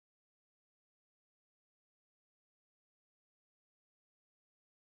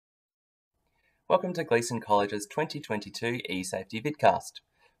Welcome to Gleeson College's 2022 eSafety Vidcast.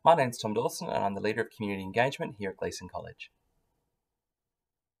 My name's Tom Dawson and I'm the Leader of Community Engagement here at Gleeson College.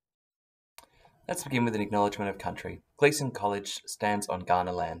 Let's begin with an acknowledgement of country. Gleeson College stands on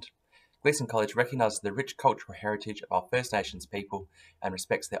Kaurna land. Gleeson College recognises the rich cultural heritage of our First Nations people and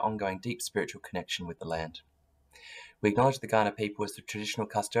respects their ongoing deep spiritual connection with the land. We acknowledge the Kaurna people as the traditional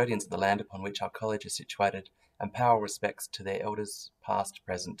custodians of the land upon which our college is situated and pay our respects to their elders past,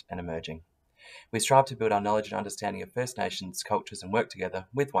 present and emerging. We strive to build our knowledge and understanding of First Nations cultures and work together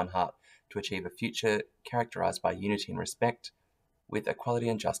with one heart to achieve a future characterised by unity and respect, with equality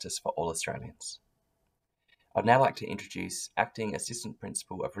and justice for all Australians. I'd now like to introduce Acting Assistant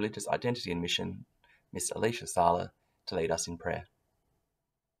Principal of Religious Identity and Mission, Miss Alicia Sala, to lead us in prayer.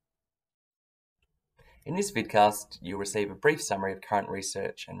 In this vidcast, you'll receive a brief summary of current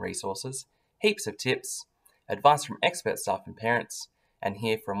research and resources, heaps of tips, advice from expert staff and parents, and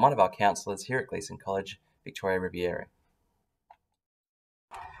hear from one of our counsellors here at Gleeson College, Victoria Riviere.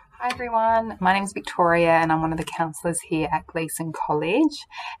 Hi everyone, my name is Victoria and I'm one of the counsellors here at Gleeson College,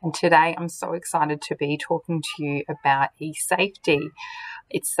 and today I'm so excited to be talking to you about eSafety.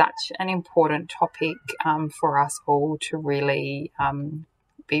 It's such an important topic for us all to really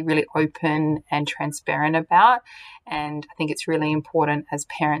be really open and transparent about, and I think it's really important as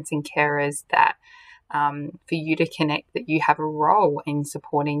parents and carers that for you to connect that you have a role in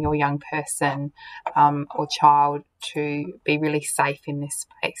supporting your young person or child to be really safe in this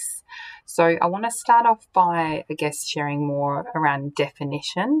space. So I want to start off by, sharing more around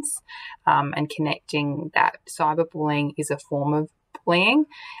definitions and connecting that cyberbullying is a form of bullying.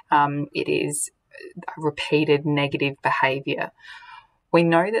 It is a repeated negative behaviour. We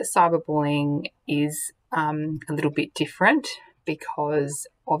know that cyberbullying is a little bit different because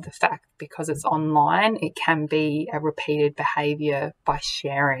it's online, it can be a repeated behaviour by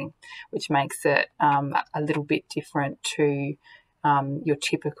sharing, which makes it a little bit different to your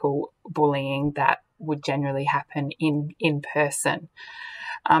typical bullying that would generally happen in person.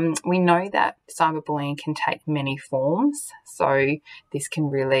 We know that cyberbullying can take many forms, so this can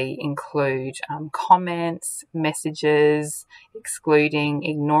really include comments, messages, excluding,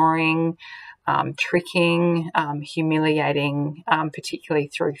 ignoring, tricking, humiliating, particularly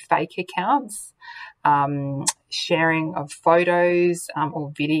through fake accounts, sharing of photos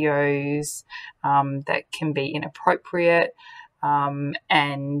or videos that can be inappropriate,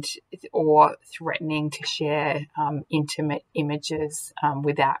 or threatening to share intimate images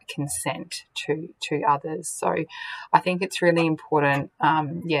without consent to others. So I think it's really important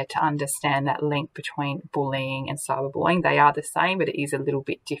to understand that link between bullying and cyberbullying. They are the same, but it is a little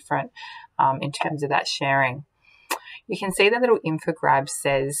bit different in terms of that sharing. You can see the little infograph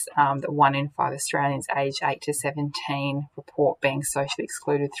says that 1 in 5 Australians aged 8 to 17 report being socially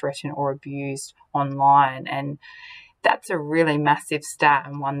excluded, threatened or abused online, and that's a really massive stat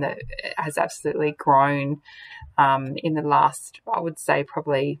and one that has absolutely grown in the last, I would say,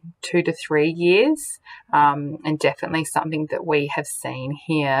 probably 2 to 3 years, and definitely something that we have seen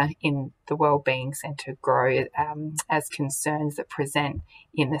here in the Wellbeing Centre grow as concerns that present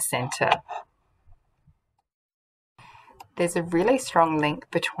in the centre. There's a really strong link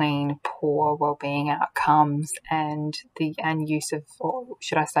between poor wellbeing outcomes and use of, or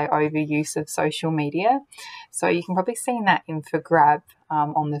should I say, overuse of social media. So you can probably see in that infograph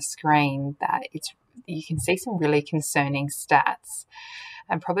on the screen that you can see some really concerning stats.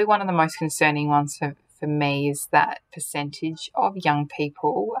 And probably one of the most concerning ones for me is that percentage of young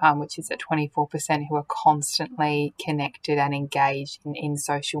people, which is at 24%, who are constantly connected and engaged in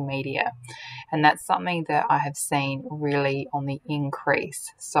social media. And that's something that I have seen really on the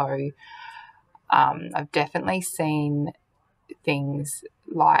increase. So I've definitely seen things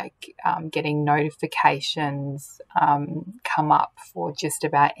like getting notifications come up for just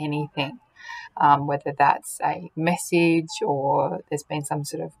about anything. Whether that's a message or there's been some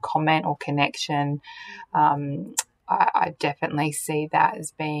sort of comment or connection, I definitely see that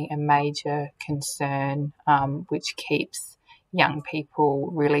as being a major concern, which keeps young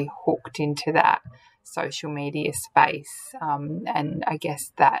people really hooked into that social media space, and I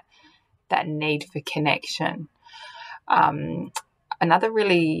guess that need for connection. Another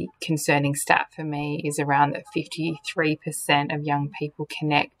really concerning stat for me is around that 53% of young people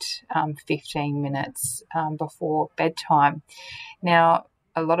connect 15 minutes before bedtime. Now,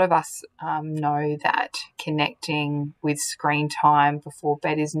 a lot of us know that connecting with screen time before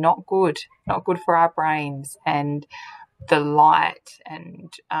bed is not good for our brains, and the light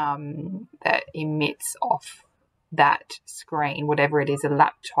and that emits off that screen, whatever it is, a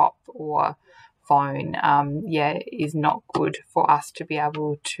laptop or phone, is not good for us to be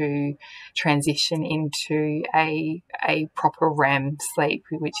able to transition into a proper REM sleep,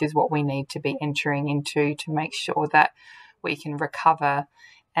 which is what we need to be entering into to make sure that we can recover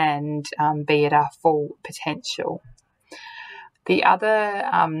and be at our full potential. The other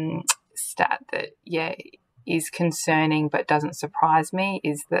stat that, is concerning but doesn't surprise me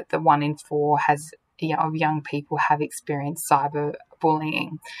is that the 1 in 4 of young people have experienced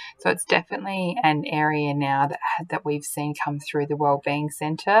cyberbullying. So it's definitely an area now that we've seen come through the Wellbeing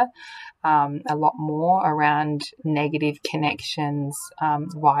Centre, a lot more around negative connections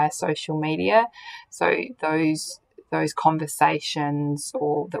via social media. So those conversations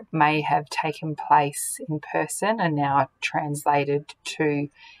or that may have taken place in person are now translated to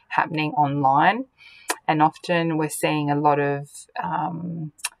happening online. And often we're seeing a lot of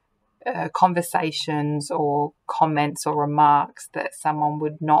conversations or comments or remarks that someone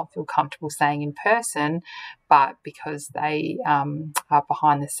would not feel comfortable saying in person, but because they are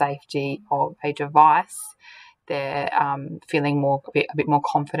behind the safety of a device, they're feeling a bit more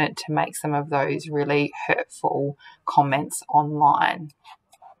confident to make some of those really hurtful comments online.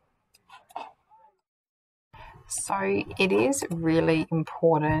 So it is really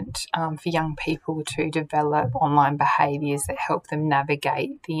important for young people to develop online behaviours that help them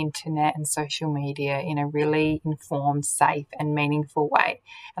navigate the internet and social media in a really informed, safe and meaningful way.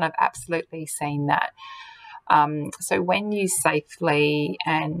 And I've absolutely seen that. So when used safely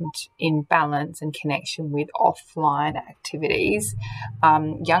and in balance and connection with offline activities,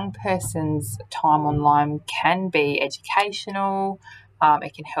 young person's time online can be educational.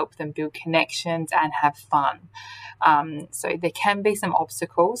 It can help them build connections and have fun. So there can be some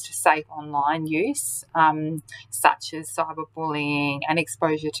obstacles to safe online use, such as cyberbullying and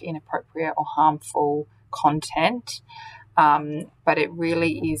exposure to inappropriate or harmful content. But it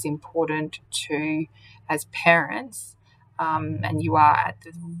really is important to, as parents, and you are at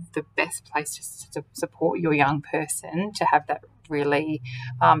the best place to support your young person to have that really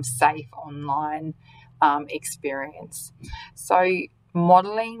safe online experience. So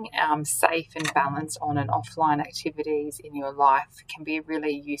modelling safe and balanced on and offline activities in your life can be a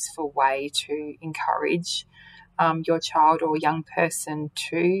really useful way to encourage your child or young person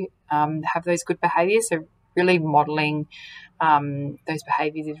to have those good behaviours. So really modelling those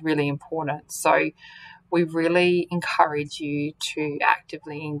behaviours is really important. So we really encourage you to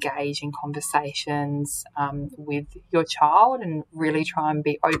actively engage in conversations with your child and really try and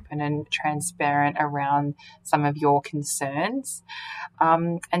be open and transparent around some of your concerns,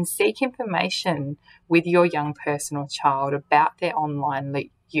 and seek information with your young person or child about their online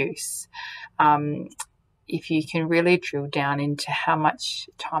use. If you can really drill down into how much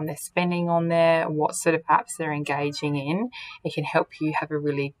time they're spending on there, what sort of apps they're engaging in, it can help you have a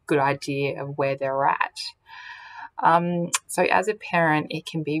really good idea of where they're at. So as a parent, it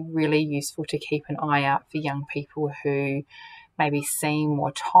can be really useful to keep an eye out for young people who maybe seem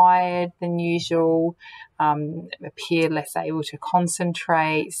more tired than usual, appear less able to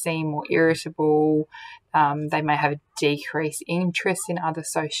concentrate, seem more irritable. They may have a decreased interest in other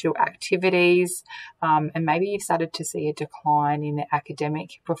social activities, and maybe you've started to see a decline in their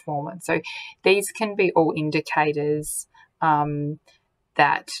academic performance. So these can be all indicators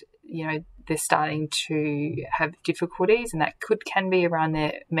that they're starting to have difficulties, and that can be around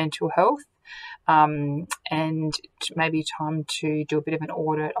their mental health. And maybe time to do a bit of an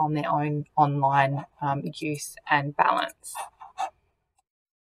audit on their own online use and balance.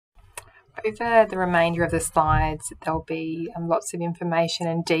 Over the remainder of the slides, there'll be lots of information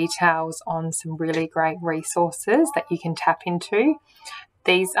and details on some really great resources that you can tap into.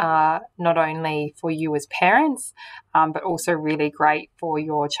 These are not only for you as parents, but also really great for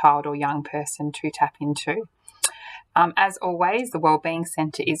your child or young person to tap into. As always, the Wellbeing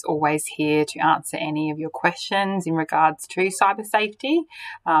Centre is always here to answer any of your questions in regards to cyber safety.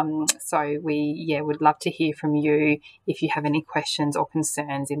 So we would love to hear from you if you have any questions or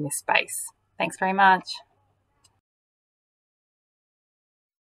concerns in this space. Thanks very much.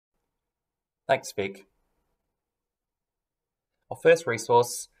 Thanks, Vic. Our first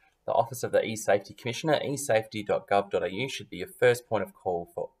resource, the Office of the eSafety Commissioner, esafety.gov.au, should be your first point of call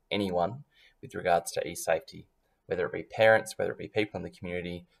for anyone with regards to eSafety, whether it be parents, whether it be people in the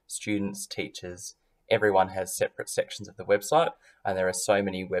community, students, teachers. Everyone has separate sections of the website, and there are so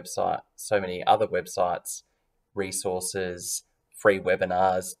many other websites, resources, free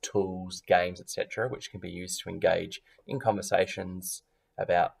webinars, tools, games, etc., which can be used to engage in conversations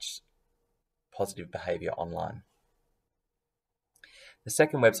about positive behaviour online. The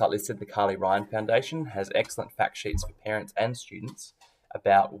second website listed, the Carly Ryan Foundation, has excellent fact sheets for parents and students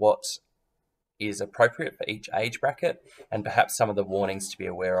about what is appropriate for each age bracket, and perhaps some of the warnings to be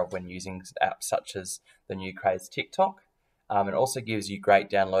aware of when using apps such as the new craze TikTok. It also gives you great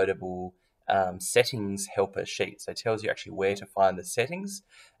downloadable settings helper sheet. So it tells you actually where to find the settings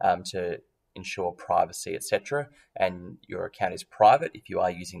to ensure privacy, etc. And your account is private if you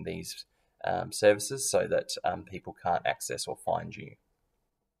are using these services so that people can't access or find you.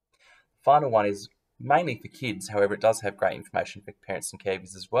 Final one is mainly for kids, however, it does have great information for parents and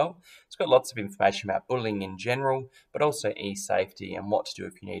caregivers as well. It's got lots of information about bullying in general, but also eSafety and what to do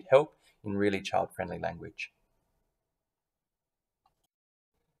if you need help in really child-friendly language.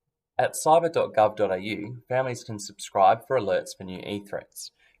 At cyber.gov.au, families can subscribe for alerts for new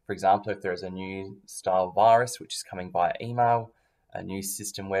e-threats. For example, if there is a new style virus which is coming via email, a new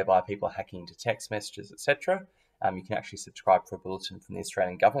system whereby people are hacking into text messages, etc., you can actually subscribe for a bulletin from the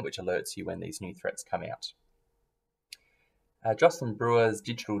Australian government which alerts you when these new threats come out. Jocelyn Brewer's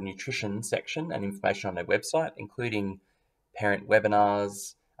digital nutrition section and information on their website, including parent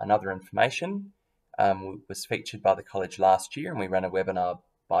webinars and other information, was featured by the college last year, and we ran a webinar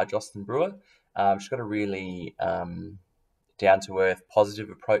by Jocelyn Brewer. She's got a really down-to-earth, positive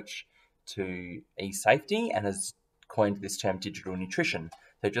approach to eSafety and has coined this term digital nutrition.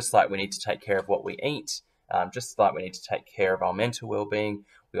 So just like we need to take care of what we eat, just like we need to take care of our mental well-being,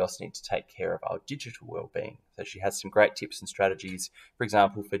 we also need to take care of our digital well-being. So she has some great tips and strategies, for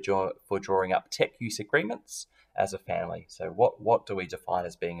example, for drawing up tech use agreements as a family. So what do we define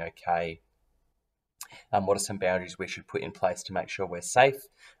as being okay? What are some boundaries we should put in place to make sure we're safe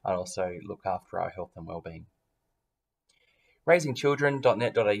and also look after our health and well-being?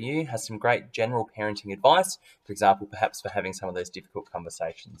 Raisingchildren.net.au has some great general parenting advice, for example, perhaps for having some of those difficult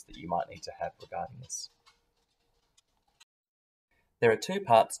conversations that you might need to have regarding this. There are two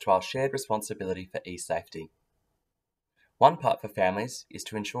parts to our shared responsibility for eSafety. One part for families is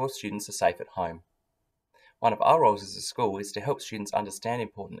to ensure students are safe at home. One of our roles as a school is to help students understand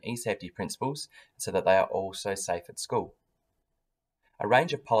important eSafety principles so that they are also safe at school. A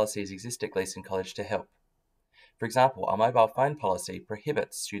range of policies exist at Gleeson College to help. For example, our mobile phone policy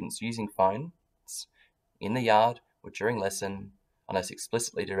prohibits students using phones in the yard or during lesson unless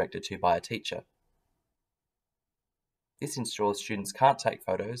explicitly directed to by a teacher. This ensures students can't take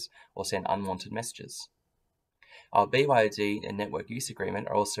photos or send unwanted messages. Our BYOD and network use agreement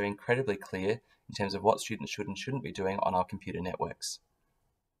are also incredibly clear in terms of what students should and shouldn't be doing on our computer networks.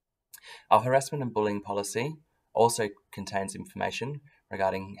 Our harassment and bullying policy also contains information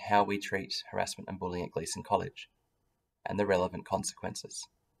regarding how we treat harassment and bullying at Gleeson College and the relevant consequences.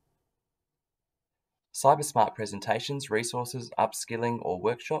 Cybersmart presentations, resources, upskilling or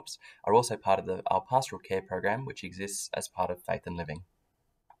workshops are also part of our pastoral care program, which exists as part of Faith and Living.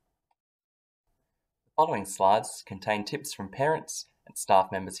 The following slides contain tips from parents and staff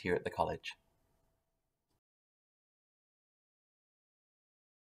members here at the college.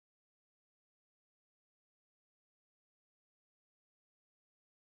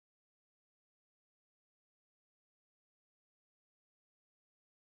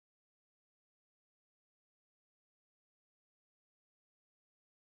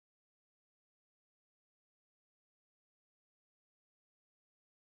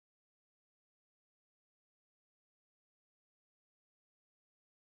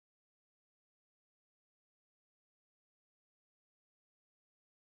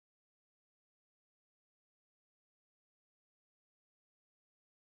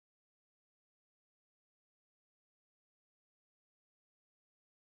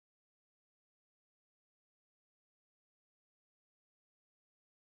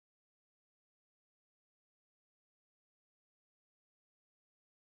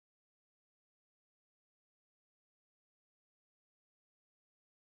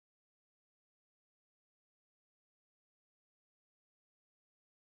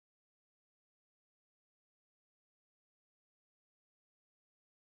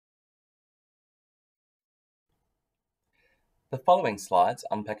 The following slides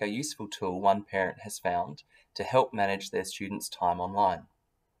unpack a useful tool one parent has found to help manage their students' time online.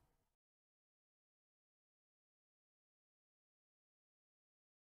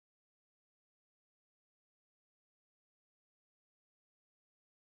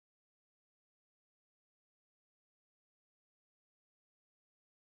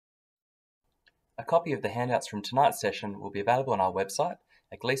 A copy of the handouts from tonight's session will be available on our website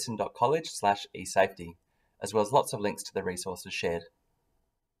at gleeson.college/eSafety, as well as lots of links to the resources shared.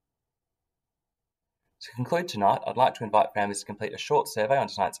 To conclude tonight, I'd like to invite families to complete a short survey on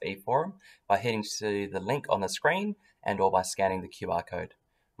tonight's e-forum by heading to the link on the screen and/or by scanning the QR code.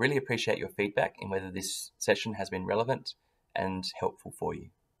 Really appreciate your feedback in whether this session has been relevant and helpful for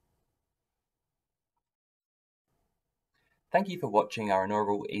you. Thank you for watching our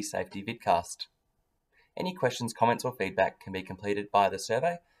inaugural eSafety Vidcast. Any questions, comments or feedback can be completed via the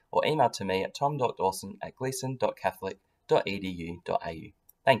survey or emailed to me at tom.dawson@gleeson.catholic.edu.au.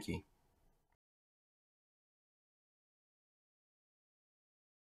 Thank you.